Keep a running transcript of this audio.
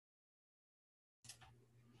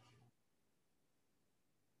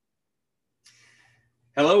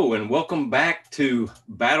Hello, and welcome back to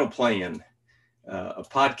Battle Plan, a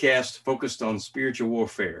podcast focused on spiritual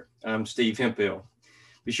warfare. I'm Steve Hemphill.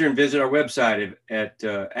 Be sure and visit our website at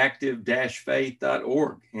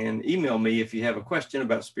active-faith.org and email me if you have a question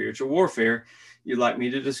about spiritual warfare you'd like me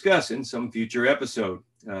to discuss in some future episode.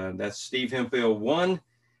 That's stevehemphill1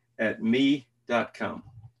 at me.com.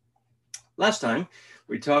 Last time,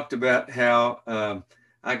 we talked about how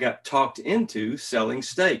I got talked into selling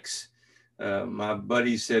steaks. My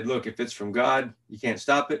buddy said, look, if it's from God, you can't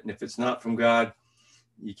stop it. And if it's not from God,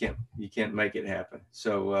 you can't make it happen.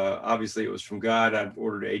 So obviously it was from God. I've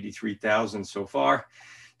ordered 83,000 so far.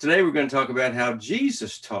 Today, we're going to talk about how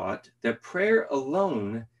Jesus taught that prayer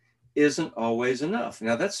alone isn't always enough.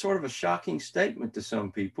 Now, that's sort of a shocking statement to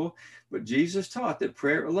some people, but Jesus taught that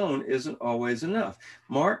prayer alone isn't always enough.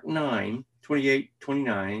 Mark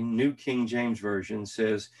 9:28-29, New King James Version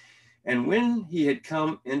says, "And when he had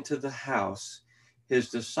come into the house, his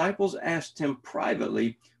disciples asked him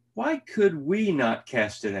privately, 'Why could we not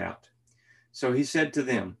cast it out?' So he said to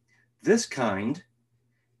them, 'This kind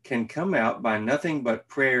can come out by nothing but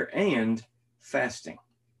prayer and fasting.'"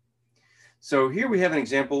 So here we have an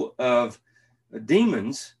example of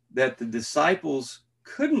demons that the disciples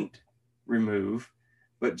couldn't remove,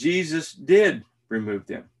 but Jesus did remove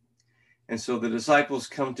them. And so the disciples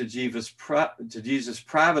come to Jesus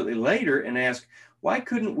privately later and ask, "Why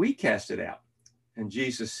couldn't we cast it out?" And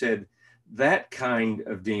Jesus said, that kind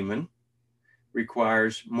of demon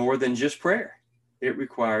requires more than just prayer. It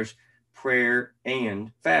requires prayer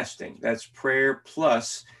and fasting. That's prayer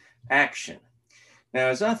plus action. Now,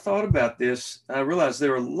 as I thought about this, I realized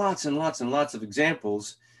there are lots and lots and lots of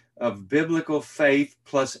examples of biblical faith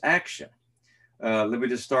plus action. Let me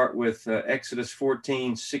just start with Exodus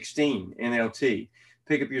 14:16, NLT.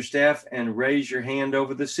 "Pick up your staff and raise your hand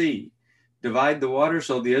over the sea. Divide the water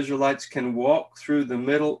so the Israelites can walk through the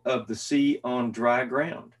middle of the sea on dry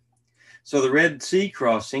ground." So the Red Sea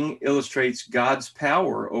crossing illustrates God's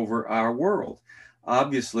power over our world.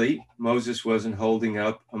 Obviously, Moses wasn't holding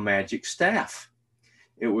up a magic staff.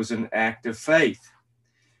 It was an act of faith.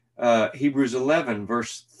 Hebrews 11,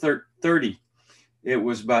 verse 30. "It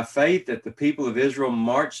was by faith that the people of Israel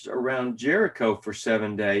marched around Jericho for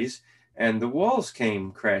 7 days, and the walls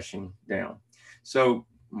came crashing down." So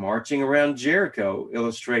marching around Jericho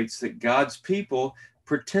illustrates that God's people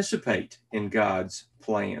participate in God's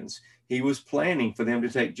plans. He was planning for them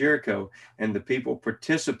to take Jericho, and the people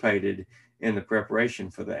participated in the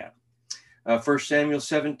preparation for that. 1 Samuel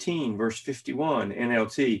 17, verse 51,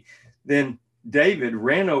 NLT. "Then David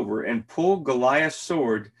ran over and pulled Goliath's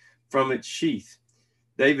sword from its sheath.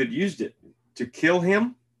 David used it to kill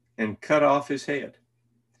him and cut off his head."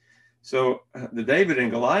 So the David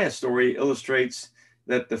and Goliath story illustrates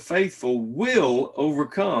that the faithful will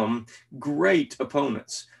overcome great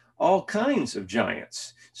opponents, all kinds of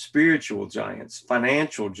giants, spiritual giants,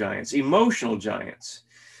 financial giants, emotional giants.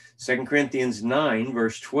 2 Corinthians 9,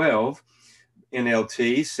 verse 12,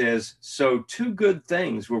 NLT says, "So 2 good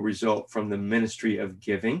things will result from the ministry of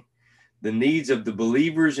giving. The needs of the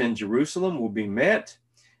believers in Jerusalem will be met,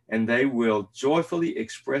 and they will joyfully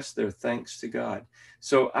express their thanks to God."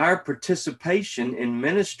 So our participation in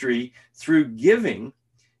ministry through giving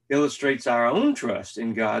illustrates our own trust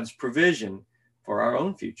in God's provision for our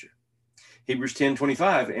own future. Hebrews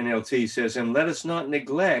 10:25 NLT says, "And let us not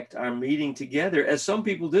neglect our meeting together, as some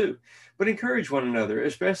people do, but encourage one another,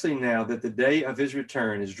 especially now that the day of his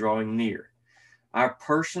return is drawing near." Our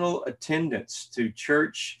personal attendance to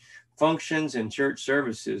church functions and church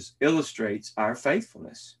services illustrates our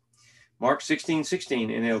faithfulness. Mark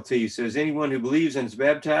 16:16 NLT says, "Anyone who believes and is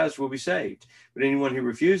baptized will be saved, but anyone who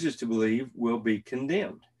refuses to believe will be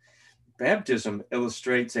condemned." Baptism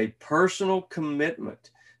illustrates a personal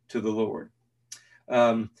commitment to the Lord.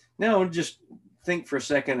 Now, just think for a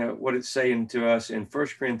second of what it's saying to us in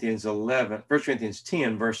 1 Corinthians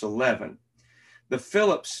 10, verse 11. The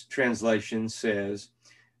Phillips translation says,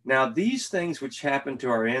 "Now these things which happened to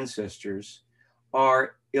our ancestors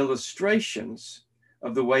are illustrations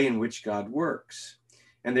of the way in which God works,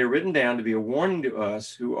 and they're written down to be a warning to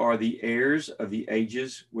us who are the heirs of the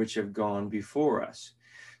ages which have gone before us."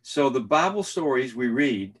 So the Bible stories we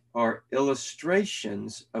read are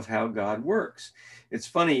illustrations of how God works. It's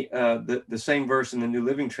funny, the same verse in the New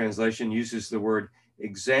Living Translation uses the word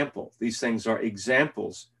example. These things are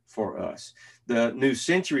examples for us. The New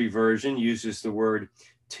Century Version uses the word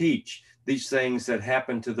teach. These things that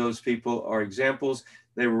happen to those people are examples.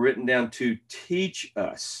 They were written down to teach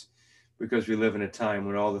us, because we live in a time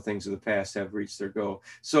when all the things of the past have reached their goal.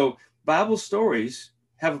 So Bible stories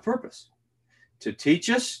have a purpose: to teach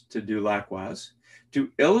us to do likewise,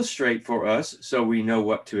 to illustrate for us so we know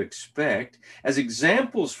what to expect, as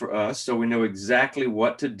examples for us so we know exactly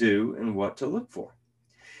what to do and what to look for.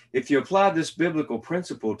 If you apply this biblical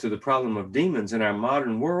principle to the problem of demons in our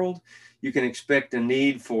modern world, you can expect a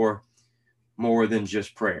need for more than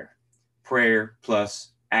just prayer. Prayer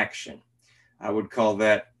plus action. I would call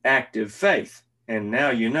that active faith. And now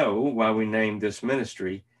you know why we named this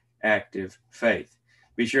ministry Active Faith.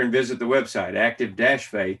 Be sure and visit the website,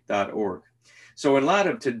 active-faith.org. So in light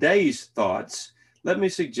of today's thoughts, let me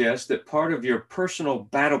suggest that part of your personal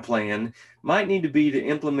battle plan might need to be to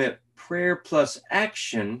implement prayer plus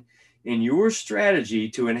action in your strategy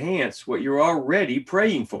to enhance what you're already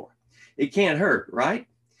praying for. It can't hurt, right?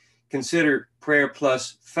 Consider prayer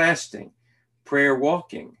plus fasting, prayer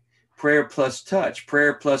walking, prayer plus touch,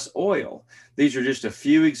 prayer plus oil. These are just a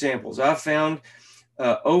few examples. I've found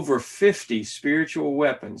over 50 spiritual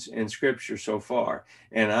weapons in Scripture so far,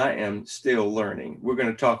 and I am still learning. We're going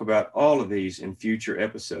to talk about all of these in future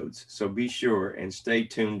episodes, so be sure and stay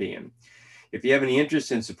tuned in. If you have any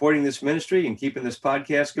interest in supporting this ministry and keeping this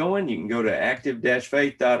podcast going, you can go to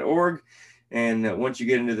active-faith.org, and once you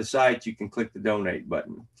get into the site, you can click the donate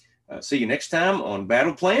button. See you next time on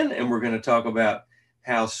Battle Plan, and we're going to talk about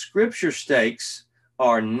how Scripture stakes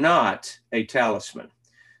are not a talisman.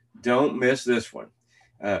 Don't miss this one.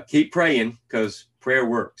 Keep praying, because prayer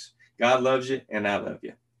works. God loves you, and I love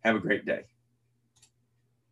you. Have a great day.